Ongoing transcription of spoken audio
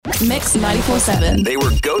Mix 94.7. They were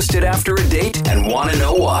ghosted after a date and want to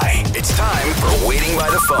know why. It's time for Waiting by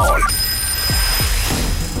the Phone.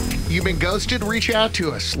 You've been ghosted? Reach out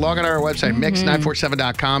to us. Log on our website,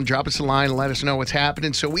 mix947.com. Drop us a line and let us know what's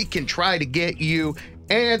happening so we can try to get you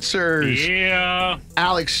answers. Yeah.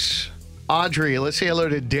 Alex, Audrey, let's say hello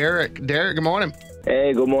to Derek. Derek, good morning.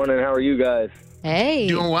 Hey, good morning. How are you guys? Hey.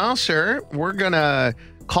 Doing well, sir. We're going to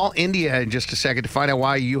call India in just a second to find out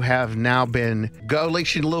why you have now been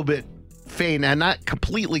ghosted a little bit fading and not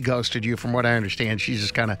completely ghosted you from what I understand. She's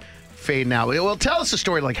just kind of fading out. Well, tell us the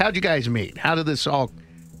story. Like, how'd you guys meet? How did this all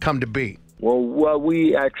come to be? Well,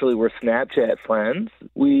 we actually were Snapchat friends.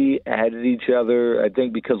 We added each other, I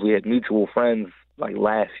think, because we had mutual friends like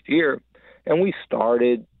last year, and we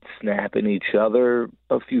started snapping each other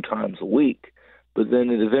a few times a week. But then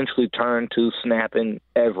it eventually turned to snapping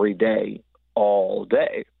every day, all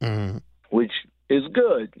day, which is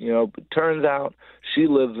good. You know, but turns out she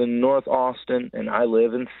lives in North Austin and I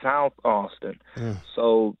live in South Austin.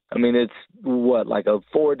 So, I mean, it's like a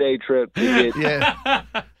 4-day trip to get. Yeah.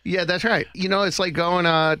 Yeah, that's right. You know, it's like going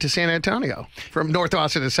to San Antonio from North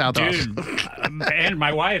Austin to South Austin. And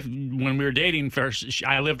my wife, when we were dating first,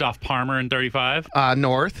 I lived off Palmer in 35.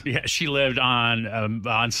 North. Yeah, she lived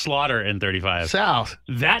on Slaughter in 35. South.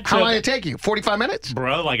 That How took, long did it take you? 45 minutes?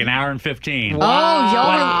 bro, like an hour and 15.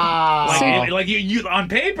 Wow. Like you on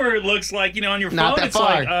paper, it looks like, on your phone, Not that it's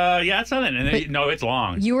far. like, yeah, it's nothing. And then, no, it's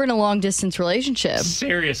long. You were in a long distance relationship.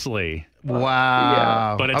 Seriously.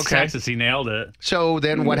 Wow. But it's okay. Texas. He nailed it. So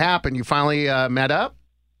then what happened? You finally met up?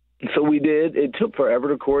 So we did. It took forever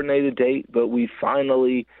to coordinate a date, but we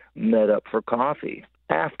finally met up for coffee.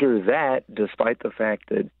 After that, despite the fact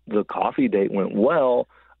that the coffee date went well,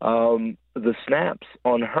 the snaps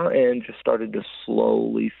on her end just started to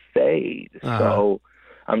slowly fade. So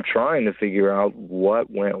I'm trying to figure out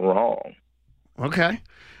what went wrong. Okay.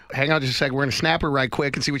 Hang on just a second. We're going to snap her right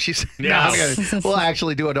quick and see what she says. Yes. We'll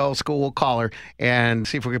actually do it old school. We'll call her and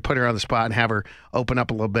see if we can put her on the spot and have her open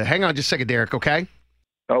up a little bit. Hang on just a second, Derek, okay?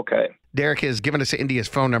 Okay. Derek has given us India's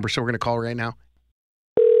phone number, so we're going to call her right now.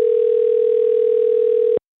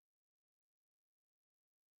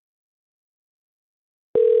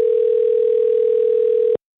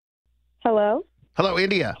 Hello? Hello,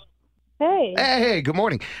 India. Hey. Hey, good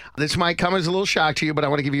morning. This might come as a little shock to you, but I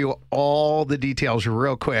want to give you all the details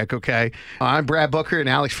real quick, okay? I'm Brad Booker and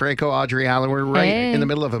Alex Franco, Audrey Allen. We're right in the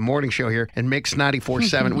middle of a morning show here in Mix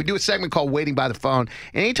 94.7. We do a segment called Waiting by the Phone.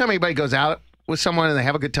 And anytime anybody goes out with someone and they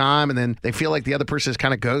have a good time and then they feel like the other person is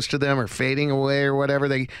kind of ghost to them or fading away or whatever,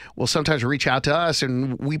 they will sometimes reach out to us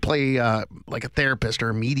and we play like a therapist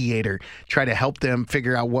or a mediator, try to help them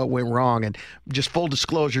figure out what went wrong. And just full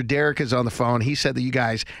disclosure, Derek is on the phone. He said that you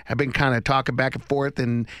guys have been kind of talking back and forth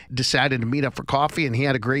and decided to meet up for coffee, and he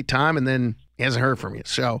had a great time, and then he hasn't heard from you.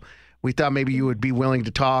 So we thought maybe you would be willing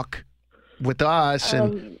to talk with us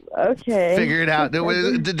and figure it out.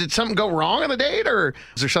 Did something go wrong on the date, or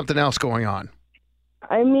is there something else going on?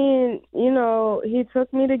 I mean, he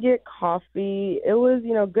took me to get coffee. It was,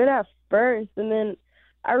 good at first. And then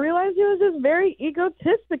I realized he was just very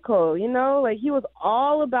egotistical, like he was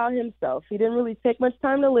all about himself. He didn't really take much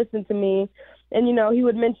time to listen to me. And, he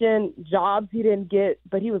would mention jobs he didn't get,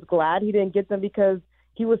 but he was glad he didn't get them because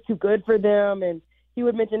he was too good for them. And he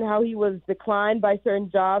would mention how he was declined by certain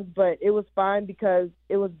jobs, but it was fine because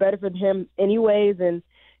it was better for him anyways. And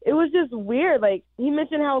it was just weird. Like, he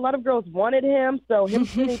mentioned how a lot of girls wanted him, so him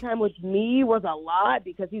spending time with me was a lot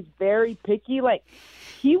because he's very picky. Like,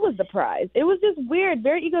 he was the prize. It was just weird,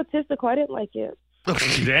 very egotistical. I didn't like it.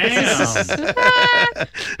 Damn.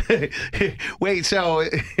 Wait, so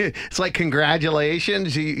it's like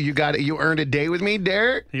congratulations, you earned a date with me,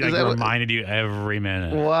 Derek? He reminded you every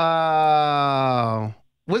minute. Wow.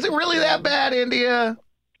 Was it really that bad, India?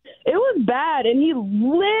 It was bad, and he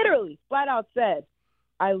literally flat out said,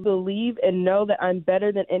 I believe and know that I'm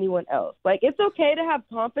better than anyone else. Like, it's okay to have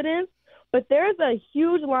confidence, but there's a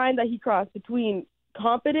huge line that he crossed between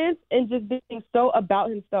confidence and just being so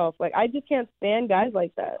about himself. Like, I just can't stand guys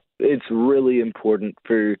like that. It's really important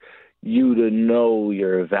for you to know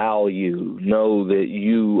your value, know that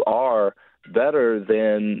you are better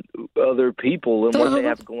than other people and what they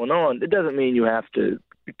have going on. It doesn't mean you have to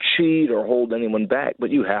cheat or hold anyone back,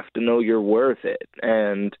 but you have to know you're worth it.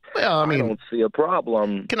 And I don't see a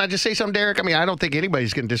problem. Can I just say something, Derek? I mean, I don't think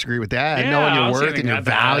anybody's going to disagree with that. Yeah, Knowing I your don't see worth and anything your that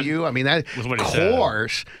bad. value. I mean, that Was what of he said.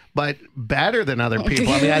 course, but better than other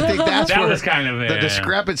people. I mean, I think that's That where was kind of the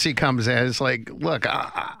discrepancy comes in. It's like, look,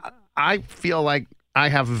 I feel like I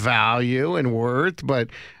have value and worth, but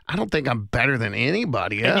I don't think I'm better than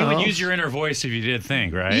anybody And else. you would use your inner voice if you did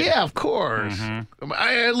think, right? Yeah, of course.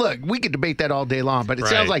 Look, we could debate that all day long, but it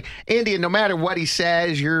sounds Right. like India, no matter what he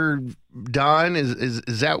says, you're done. Is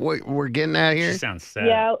that what we're getting at here? She sounds sad.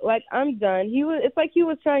 Yeah, like I'm done. It's like he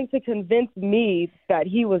was trying to convince me that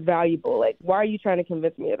he was valuable. Like, why are you trying to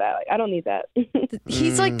convince me of that? Like, I don't need that.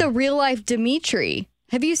 He's like the real life Dimitri.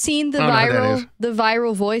 Have you seen the I don't know who that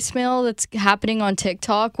viral voicemail that's happening on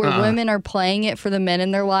TikTok where women are playing it for the men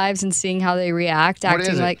in their lives and seeing how they react, What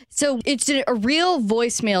acting is it? like so it's a real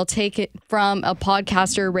voicemail taken from a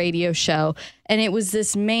podcaster radio show, and it was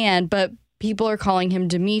this man, but people are calling him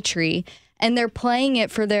Dimitri, and they're playing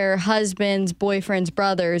it for their husbands, boyfriends,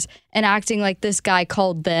 brothers, and acting like this guy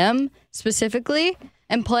called them specifically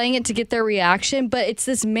and playing it to get their reaction. But it's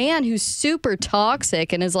this man who's super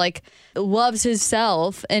toxic and is like, loves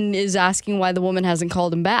himself and is asking why the woman hasn't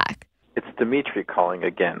called him back. It's Dimitri calling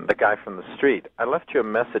again, the guy from the street. I left you a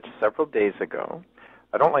message several days ago.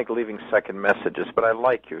 I don't like leaving second messages, but I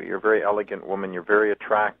like you. You're a very elegant woman. You're very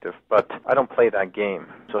attractive, but I don't play that game.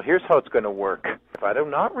 So here's how it's going to work. If I do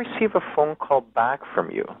not receive a phone call back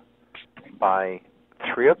from you by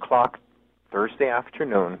 3 o'clock Thursday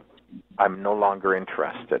afternoon, I'm no longer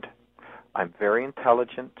interested. I'm very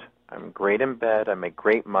intelligent. I'm great in bed. I make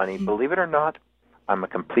great money. Believe it or not, I'm a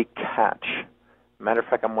complete catch. Matter of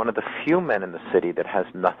fact, I'm one of the few men in the city that has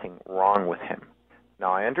nothing wrong with him.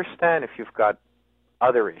 Now, I understand if you've got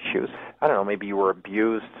other issues. I don't know, maybe you were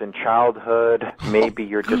abused in childhood. Maybe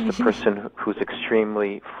you're just a person who's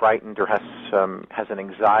extremely frightened or has an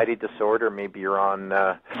anxiety disorder. Maybe you're on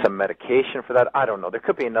some medication for that. I don't know. There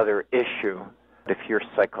could be another issue. If you're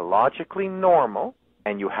psychologically normal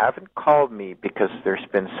and you haven't called me because there's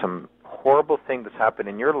been some horrible thing that's happened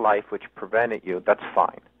in your life which prevented you, that's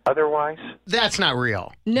fine. Otherwise, That's not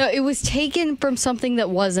real. No, it was taken from something that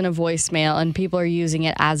wasn't a voicemail, and people are using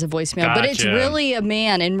it as a voicemail. But it's Gotcha. really a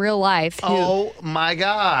man in real life who Oh my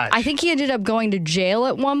gosh. I think he ended up going to jail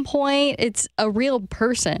at one point. It's a real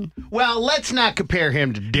person. Well, let's not compare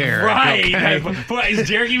him to Derek. Right. okay? But is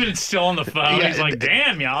Derek even still on the phone? Yeah, He's like,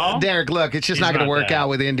 damn, y'all. Derek, look, it's just He's not going to not work that. out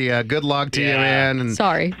with India. Good luck to you, Yeah. man. And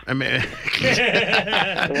Sorry. I mean,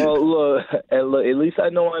 Well, look, at least I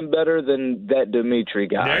know I'm better than that Dimitri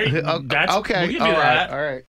guy. There you- that's, okay. we'll give you All right. that. All right.